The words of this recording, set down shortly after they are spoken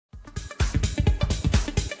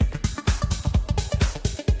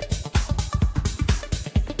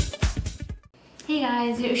Hey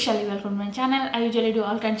guys, here's Shelly. Welcome to my channel. I usually do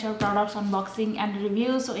all kinds of products unboxing and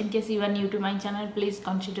review. So in case you are new to my channel, please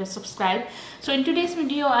consider subscribe. So in today's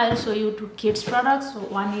video, I'll show you two kids products. So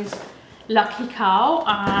one is Lucky Cow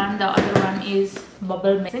and the other one is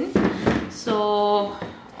Bubble Machine. So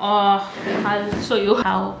I'll show you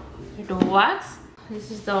how it works.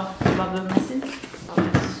 This is the bubble machine. So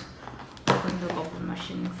let's open the bubble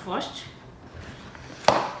machine first.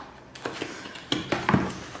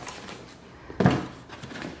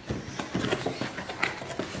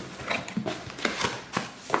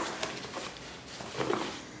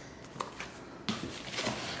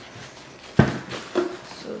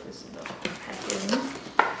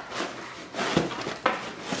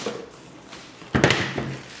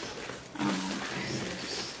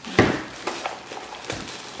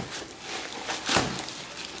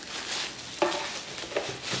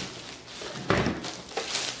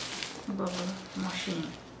 Bubble machine.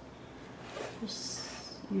 This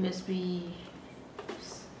USB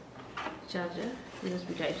charger,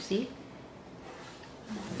 USB type C.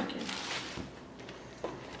 Okay.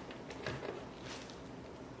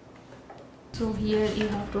 So here you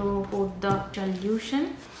have to put the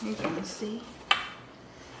solution. You can see.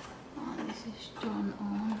 This is turn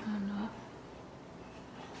on and off.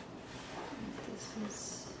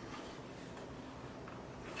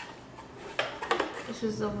 This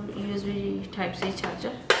is the USB type C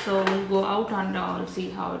charger. So we'll go out and I'll see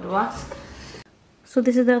how it works. So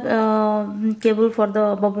this is the cable for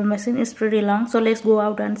the bubble machine. It's pretty long. So let's go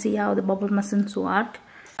out and see how the bubble machines work.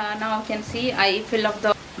 Now you can see I fill up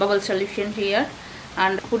the bubble solution here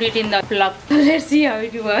and put it in the plug. Let's see how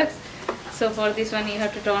it works. So for this one you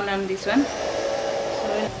have to turn on this one.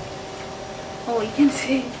 So, oh, you can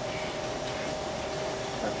see.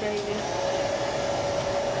 Okay.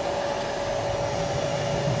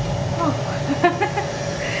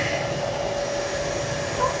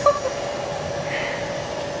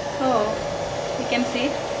 Oh, you can see.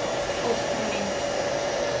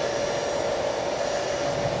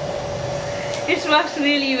 It works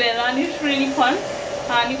really well and it's really fun.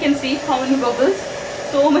 And you can see how many bubbles.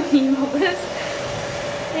 So many bubbles.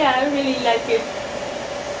 Yeah, I really like it.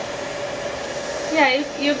 Yeah,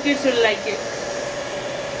 your kids will like it.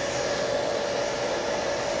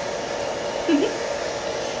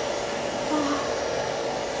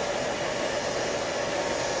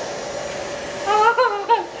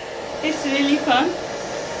 It's really fun.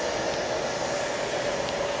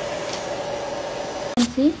 You can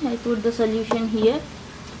see I put the solution here.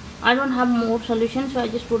 I don't have more solution, so I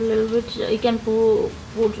just put a little bit. You can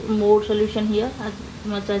put more solution here as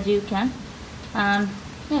much as you can, and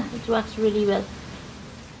yeah, it works really well.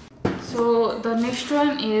 So the next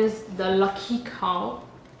one is the Lucky Cow.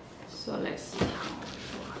 So let's see how it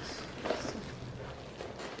works.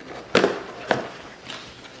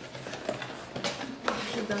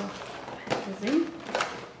 The packaging.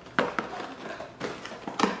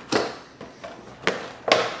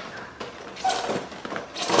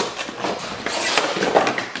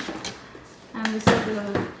 And this is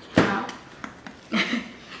the cow.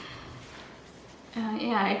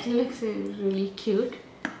 Yeah, it looks really cute.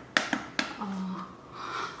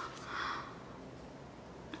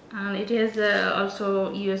 And it has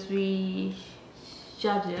also USB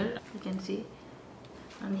charger, you can see.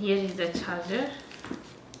 And here is the charger.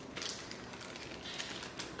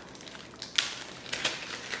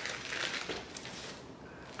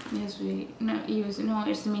 USB, no,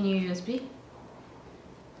 it's mini USB.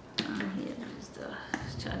 And here is the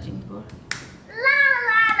charging port. La la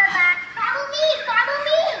la la, follow me, follow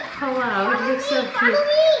me. Oh wow, it looks so cute. Follow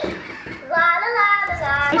me. La la la la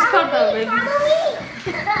la. It's called the baby. Follow me.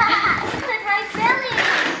 With my belly.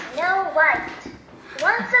 No what?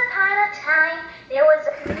 Once upon a time, there was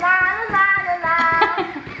la la la la.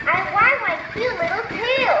 I wag my cute little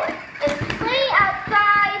tail and play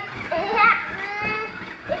outside.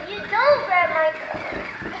 If you don't grab my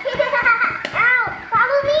ow,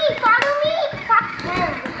 follow me, follow me.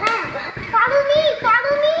 Follow me,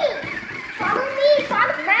 follow me. Follow me,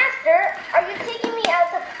 follow Master, are you taking me out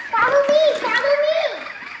to follow me, follow me.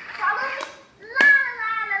 Follow me. La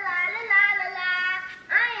la la la la la la la.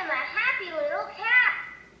 I am a happy little cat.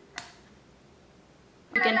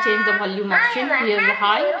 You can change the volume option. Here is the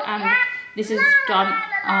high and this is turn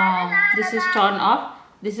off.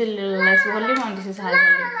 This is a little less volume and this is high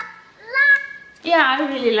volume. Yeah, I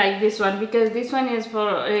really like this one because this one is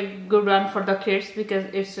for a good one for the kids because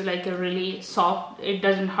it's like a really soft. It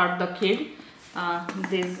doesn't hurt the kid.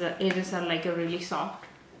 These edges are like a really soft.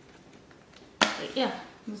 Yeah,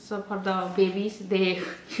 so for the babies, they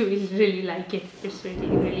will really like it. It's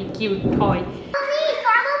really cute toy. Follow me,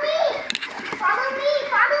 follow me, follow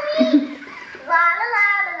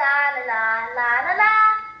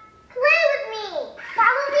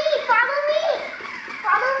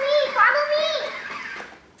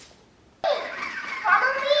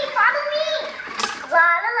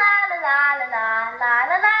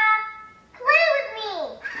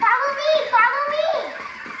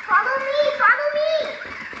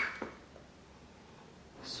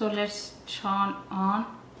So let's turn on,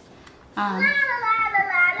 and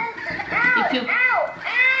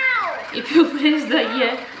if you press the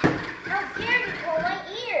ear. How dare you pull my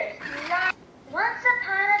ears? Once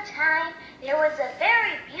upon a time, there was a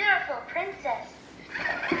very beautiful princess.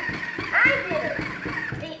 I did it.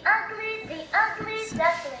 The ugly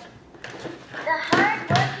duckling. The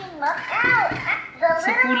hard-working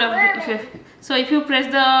So if you press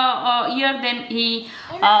the ear, then he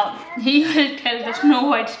will tell the Snow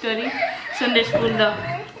White story. So let's pull the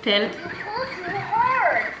tail. You pull too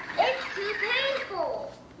hard. It's too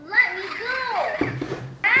painful. Let me go.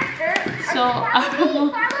 Faster. So follow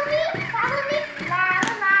me. La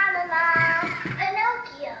la la la.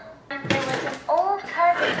 Pinocchio. There was an old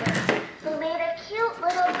carpenter who made a cute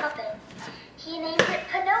little puppet. He named it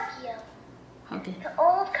Pinocchio. Okay. The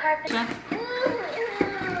old carpenter. Yeah.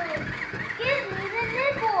 Give me the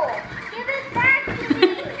nipple. Give it back to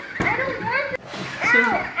me. I don't want it.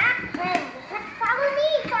 Follow me.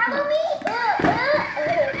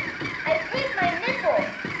 I take my nipple.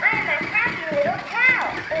 I am a happy little cow.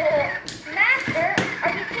 Master,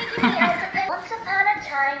 are you taking me out to play? Once upon a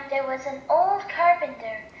time, there was an old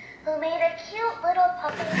carpenter who made a cute little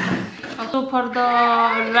puppet. So for the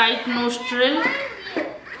right nostril.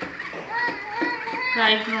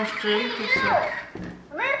 Right nostril.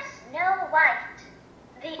 Lips Snow White.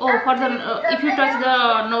 For the if you touch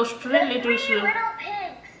the nostril, it will show. Little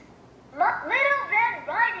pigs. Little Red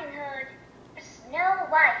Riding Hood. Snow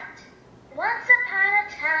White. Once upon a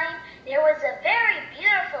time, there was a very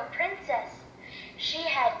beautiful princess. She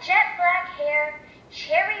had jet black hair,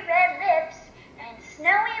 cherry red lips, and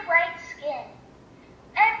snowy white skin.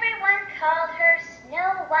 Everyone called her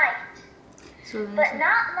Snow White. But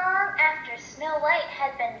not long after Snow White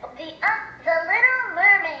had been the Little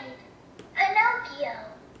Mermaid, Pinocchio,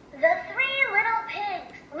 the three little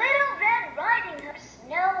pigs, Little Red Riding Hood,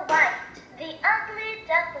 Snow White, the ugly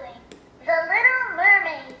duckling, the Little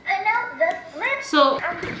Mermaid, the lips. So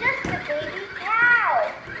I'm just a baby cow.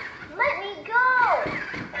 Let me go.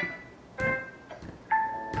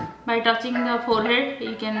 by touching the forehead,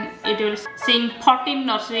 it will sing 14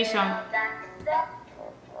 nursery songs.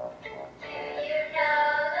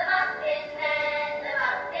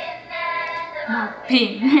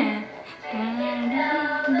 Muffin Man,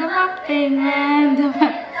 the Muffin Man, the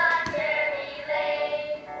Muffin.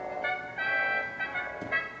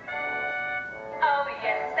 Oh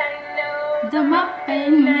yes, I know. The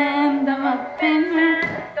Muffin Man, the Muffin Man.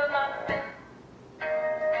 The muffin.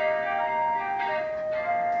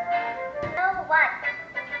 Snow White.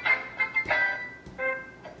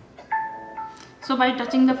 So by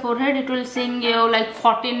touching the forehead, it will sing like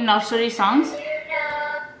 14 nursery songs.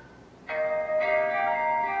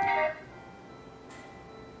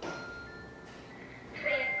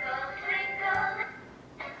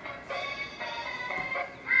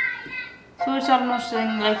 So it's almost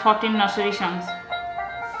saying like 14 nursery songs.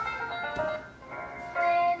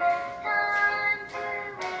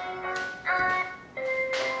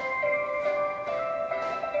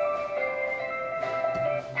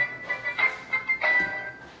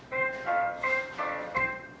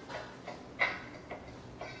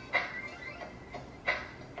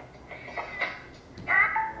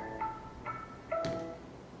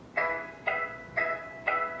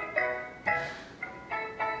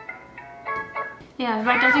 Yeah,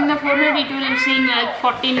 by touching the forehead, it will sing like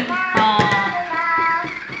 14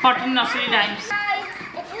 nursery rhymes.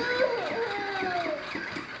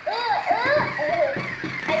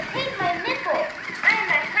 I take my nipple. I'm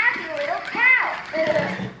a happy little cow.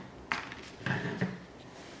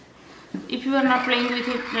 If you are not playing with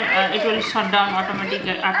it, it will shut down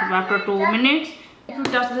automatically after 2 minutes. If you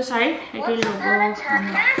touch the side, it will go.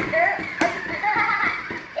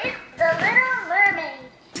 It's the Little Mermaid.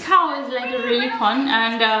 Cow is like really fun,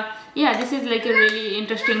 and yeah, this is like a really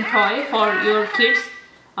interesting toy for your kids.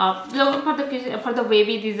 For the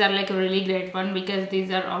baby, these are like a really great one because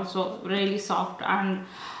these are also really soft, and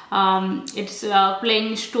it's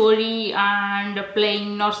playing story and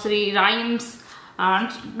playing nursery rhymes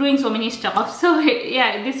and doing so many stuff. So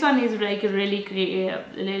yeah, this one is like a really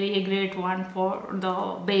a great one for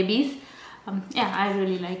the babies. Yeah, I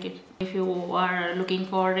really like it. If you are looking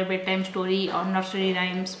for a bedtime story or nursery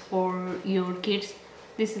rhymes for your kids,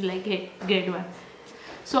 this is like a great one.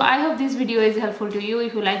 So I hope this video is helpful to you.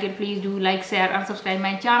 If you like it, please do like, share and subscribe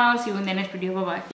my channel. See you in the next video. Bye bye.